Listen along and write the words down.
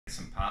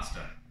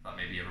pasta. Thought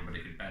maybe everybody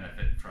could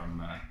benefit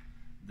from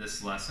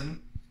this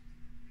lesson.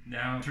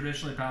 Now,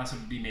 traditionally pasta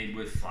would be made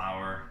with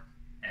flour,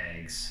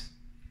 eggs,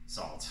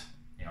 salt,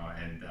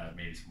 and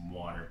maybe some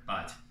water,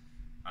 but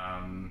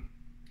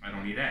I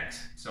don't need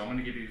eggs. So I'm going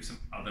to give you some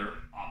other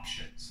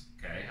options,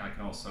 okay? I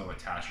can also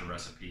attach a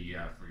recipe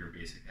for your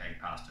basic egg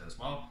pasta as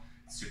well.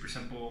 It's super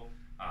simple,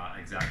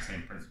 exact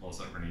same principles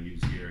that we're going to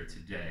use here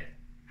today.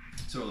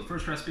 So the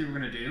first recipe we're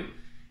going to do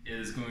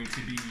is going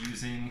to be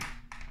using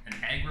an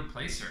egg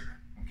replacer,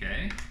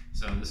 okay?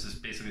 So this is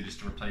basically just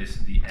to replace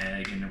the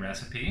egg in the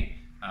recipe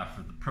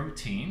for the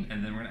protein,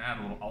 and then we're going to add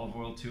a little olive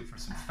oil to it for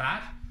some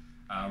fat.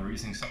 We're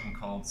using something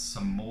called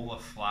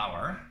semola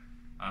flour.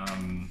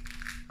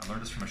 I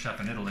learned this from a chef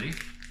in Italy.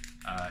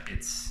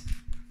 It's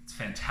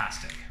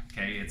fantastic,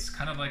 okay? It's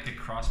kind of like a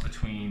cross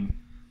between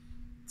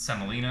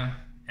semolina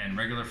and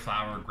regular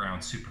flour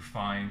ground super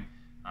fine.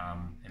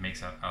 It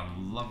makes a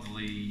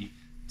lovely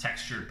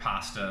textured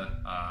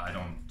pasta. I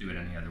don't do it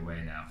any other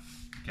way now,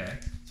 okay?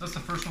 So that's the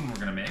first one we're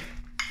gonna make.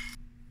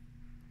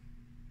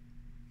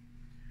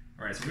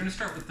 All right, so we're gonna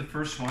start with the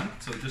first one.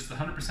 So just the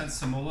 100%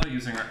 semola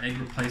using our egg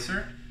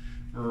replacer.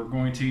 We're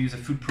going to use a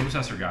food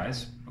processor,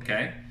 guys,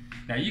 okay?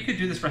 Now you could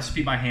do this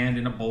recipe by hand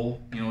in a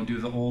bowl, do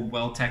the old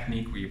well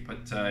technique where you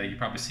put, you've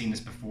probably seen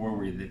this before,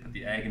 where they put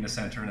the egg in the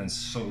center and then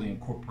slowly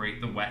incorporate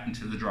the wet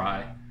into the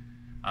dry.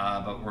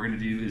 But what we're gonna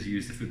do is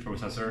use the food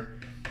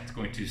processor. It's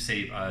going to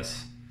save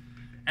us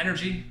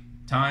energy,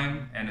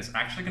 time, and it's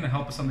actually gonna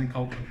help with something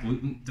called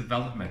gluten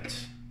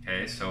development.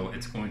 Okay, so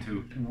it's going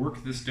to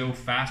work this dough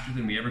faster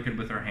than we ever could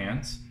with our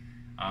hands,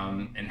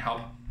 and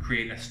help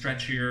create a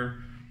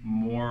stretchier,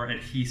 more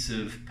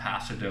adhesive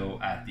pasta dough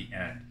at the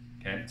end.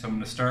 Okay, so I'm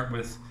going to start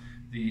with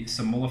the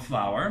semola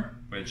flour,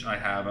 which I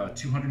have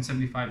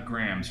 275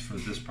 grams for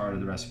this part of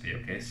the recipe.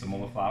 Okay,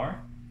 semola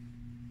flour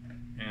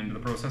into the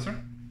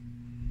processor.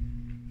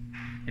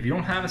 If you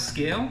don't have a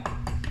scale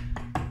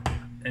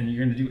and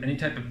you're going to do any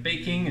type of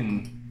baking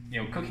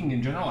and cooking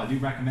in general, I do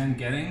recommend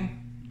getting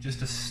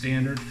just a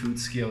standard food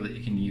scale that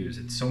you can use.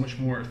 It's so much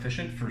more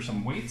efficient for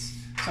some weights.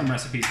 Some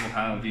recipes will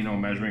have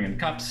measuring in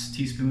cups,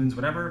 teaspoons,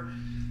 whatever.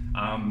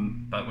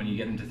 But when you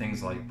get into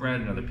things like bread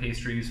and other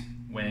pastries,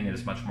 weighing it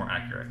is much more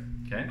accurate,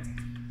 okay?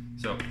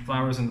 So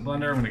flour's in the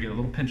blender. I'm gonna get a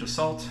little pinch of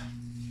salt.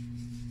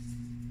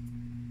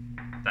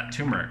 That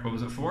turmeric, what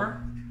was it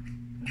for?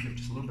 Give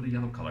just a little bit of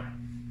yellow color.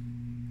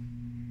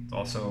 It's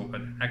also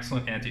an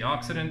excellent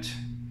antioxidant,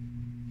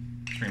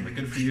 extremely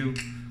good for you.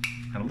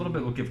 And a little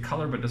bit will give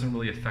color, but doesn't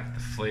really affect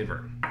the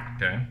flavor,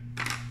 okay?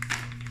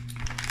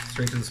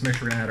 Straight to this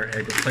mixture, we're gonna add our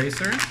egg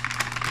replacer.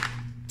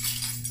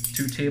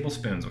 2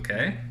 tablespoons,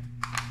 okay?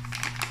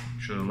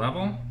 Make sure they're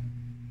level.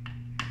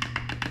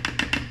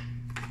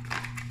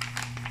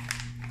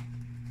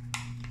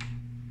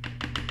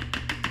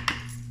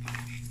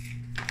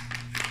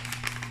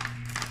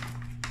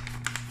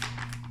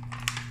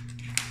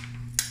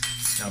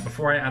 Now,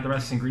 before I add the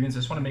rest of the ingredients, I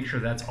just want to make sure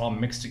that's all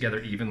mixed together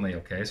evenly,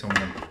 okay? So I'm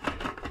going to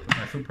put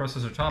my food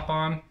processor top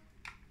on.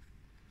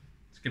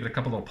 Let's give it a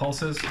couple little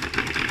pulses.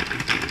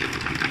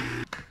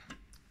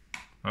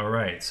 All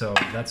right, so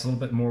that's a little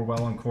bit more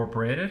well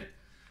incorporated.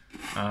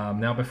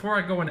 Now, before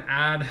I go and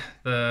add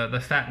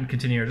the fat and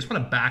continue, I just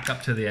want to back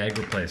up to the egg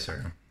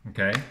replacer,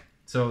 okay?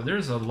 So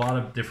there's a lot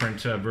of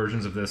different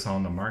versions of this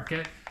on the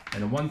market.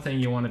 And the one thing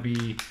you want to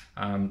be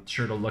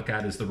sure to look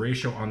at is the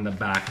ratio on the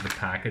back of the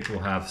package will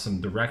have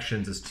some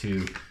directions as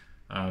to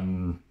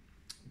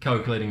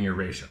calculating your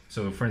ratio.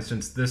 So for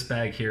instance, this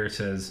bag here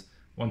says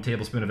 1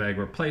 tablespoon of egg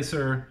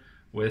replacer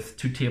with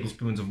 2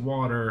 tablespoons of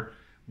water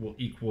will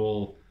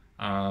equal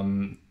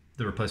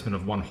the replacement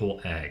of 1 whole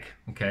egg,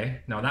 okay?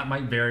 Now that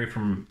might vary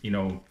from,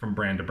 from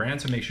brand to brand,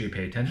 so make sure you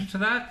pay attention to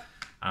that.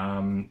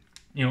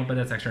 But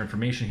that's extra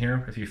information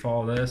here. If you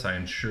follow this, I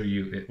assure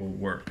you it will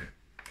work,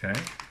 okay?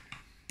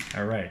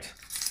 All right,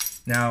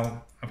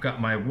 now I've got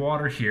my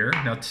water here.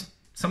 Now,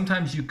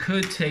 sometimes you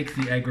could take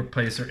the egg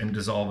replacer and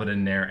dissolve it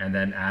in there and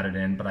then add it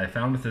in, but I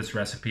found with this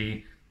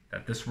recipe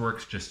that this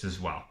works just as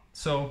well.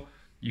 So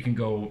you can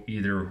go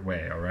either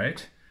way, all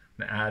right?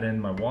 I'm gonna add in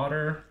my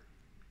water.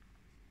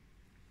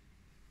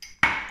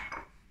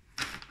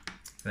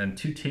 Then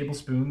 2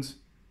 tablespoons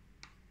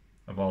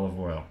of olive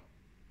oil.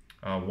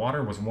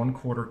 Water was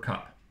 1/4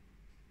 cup.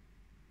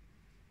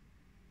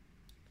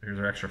 Here's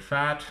our extra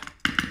fat.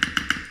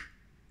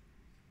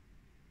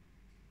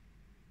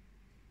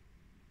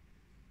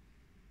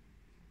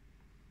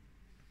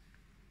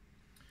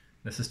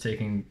 This is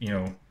taking,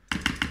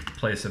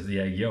 place of the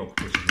egg yolk,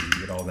 which is where you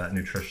get all that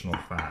nutritional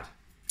fat,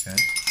 okay?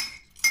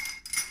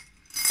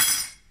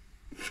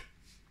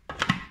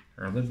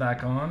 Our lid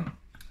back on,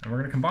 and we're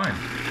gonna combine.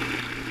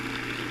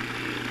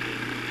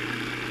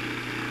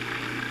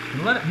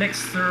 And let it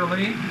mix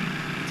thoroughly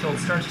until it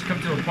starts to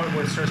come to a point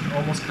where it starts to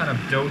almost kind of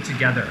dough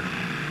together.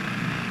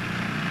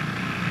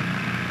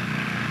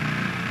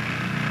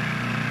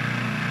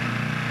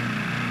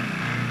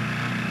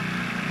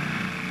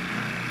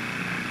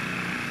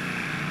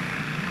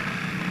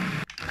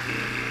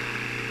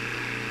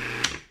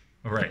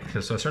 All right,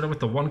 so I started with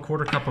the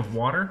 1/4 cup of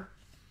water.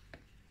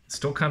 It's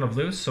still kind of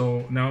loose,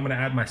 so now I'm going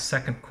to add my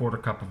second quarter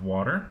cup of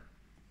water.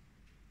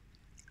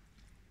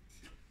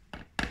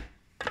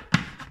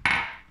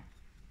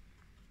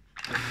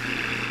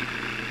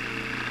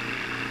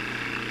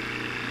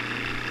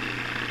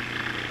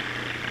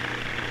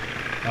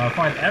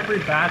 Find every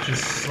batch is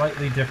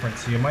slightly different,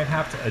 so you might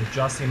have to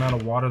adjust the amount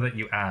of water that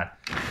you add.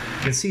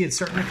 You can see it's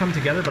starting to come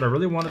together, but I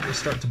really want it to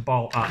start to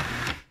ball up.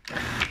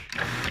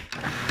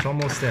 It's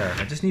almost there.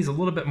 It just needs a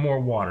little bit more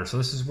water. So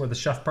this is where the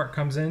chef part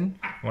comes in.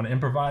 I want to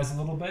improvise a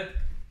little bit.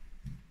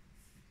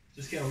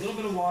 Just get a little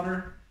bit of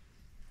water.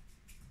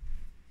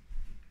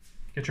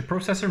 Get your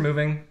processor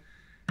moving,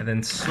 and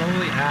then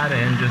slowly add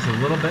in just a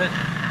little bit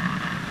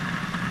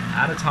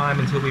at a time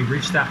until we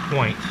reach that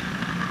point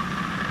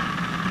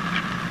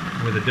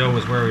where the dough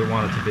is where we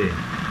want it to be.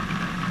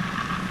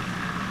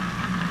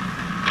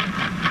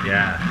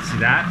 Yeah, see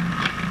that?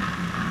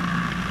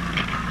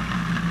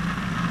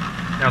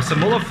 Now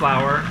semola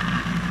flour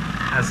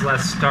has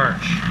less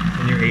starch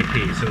in your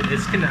AP, so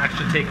this can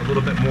actually take a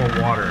little bit more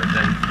water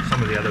than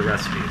some of the other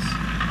recipes.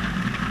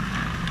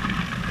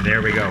 And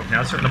there we go.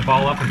 Now it's starting to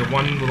ball up into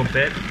one little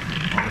bit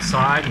on the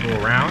side and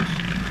go around.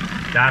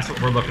 That's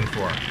what we're looking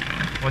for.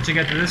 Once you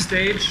get to this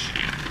stage,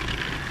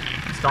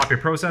 stop your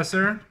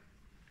processor.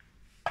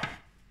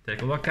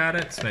 Take a look at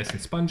it, it's nice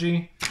and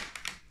spongy.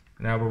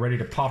 Now we're ready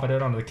to pop it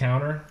out onto the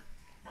counter.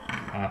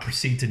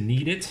 Proceed to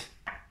knead it.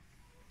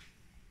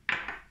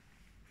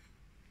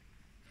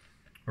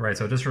 All right,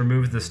 so just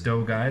remove this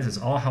dough, guys. It's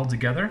all held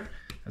together.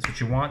 That's what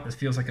you want. This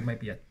feels like it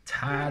might be a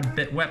tad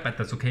bit wet, but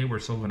that's okay. We're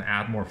still gonna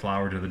add more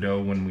flour to the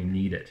dough when we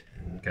need it,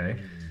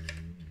 okay?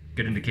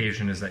 Good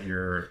indication is that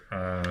your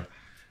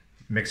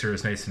mixer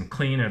is nice and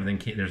clean.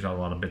 Everything, there's not a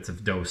lot of bits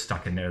of dough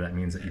stuck in there. That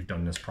means that you've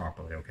done this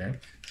properly, okay?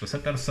 So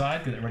set that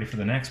aside, get it ready for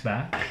the next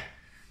batch.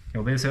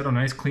 You'll lay this out on a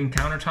nice clean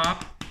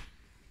countertop.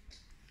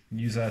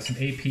 Use some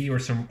AP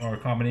or a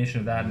combination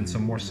of that and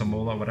some more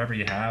semola, whatever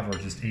you have, or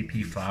just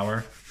AP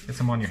flour. Get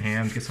some on your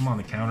hands, get some on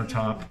the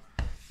countertop,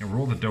 and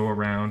roll the dough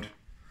around.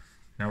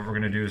 Now what we're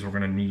gonna do is we're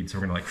gonna knead. So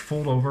we're gonna like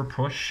fold over,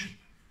 push,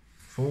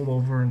 fold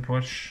over and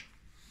push.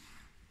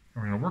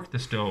 We're gonna work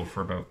this dough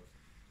for about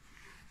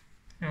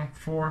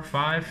 4,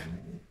 5,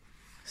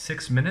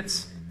 6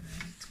 minutes.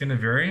 It's gonna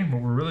vary.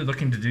 What we're really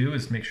looking to do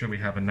is make sure we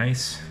have a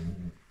nice,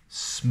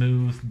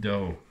 smooth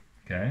dough,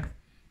 okay?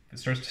 If it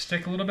starts to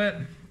stick a little bit,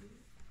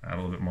 add a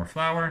little bit more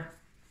flour.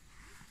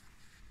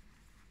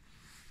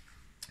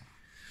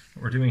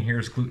 What we're doing here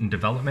is gluten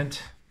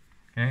development,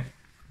 okay?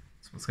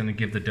 So it's gonna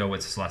give the dough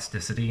its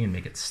elasticity and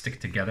make it stick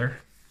together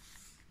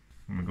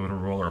when we go to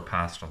roll our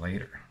pasta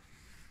later.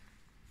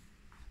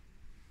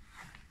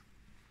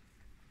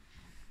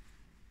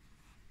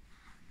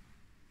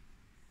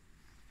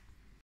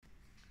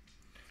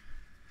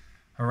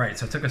 All right,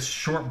 so I took a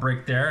short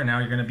break there, and now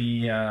you're gonna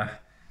be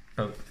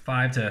about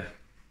 5 to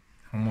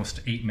almost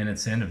 8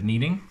 minutes in of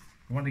kneading.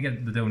 You want to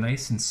get the dough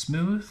nice and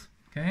smooth,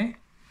 okay?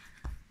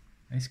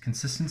 Nice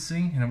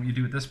consistency. And what you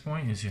do at this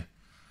point is you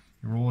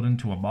roll it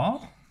into a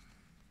ball.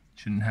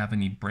 Shouldn't have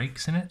any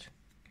breaks in it,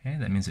 okay?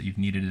 That means that you've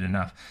kneaded it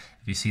enough.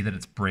 If you see that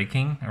it's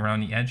breaking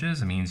around the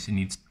edges, it means it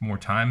needs more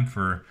time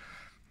for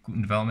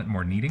gluten development,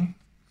 more kneading.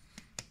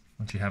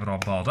 Once you have it all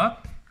balled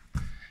up,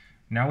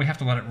 now we have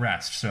to let it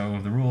rest.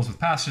 So the rules with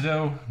pasta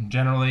dough,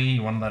 generally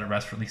you want to let it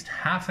rest for at least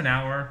half an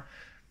hour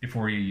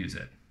before you use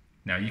it.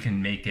 Now you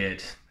can make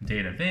it a day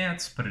in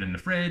advance, put it in the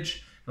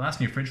fridge. It'll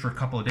last in your fridge for a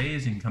couple of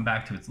days. You can come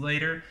back to it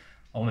later.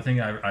 Only thing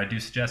I do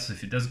suggest is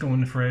if it does go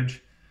in the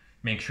fridge,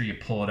 make sure you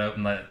pull it out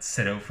and let it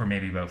sit out for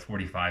maybe about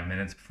 45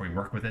 minutes before you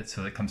work with it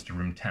so that it comes to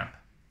room temp,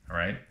 all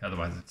right?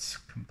 Otherwise it's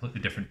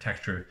completely different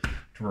texture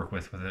to work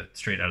with it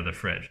straight out of the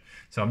fridge.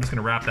 So I'm just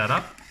gonna wrap that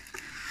up.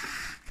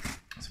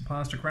 Some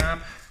plastic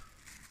wrap.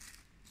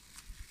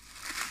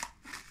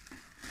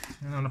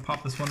 And I'm gonna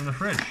pop this one in the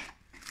fridge.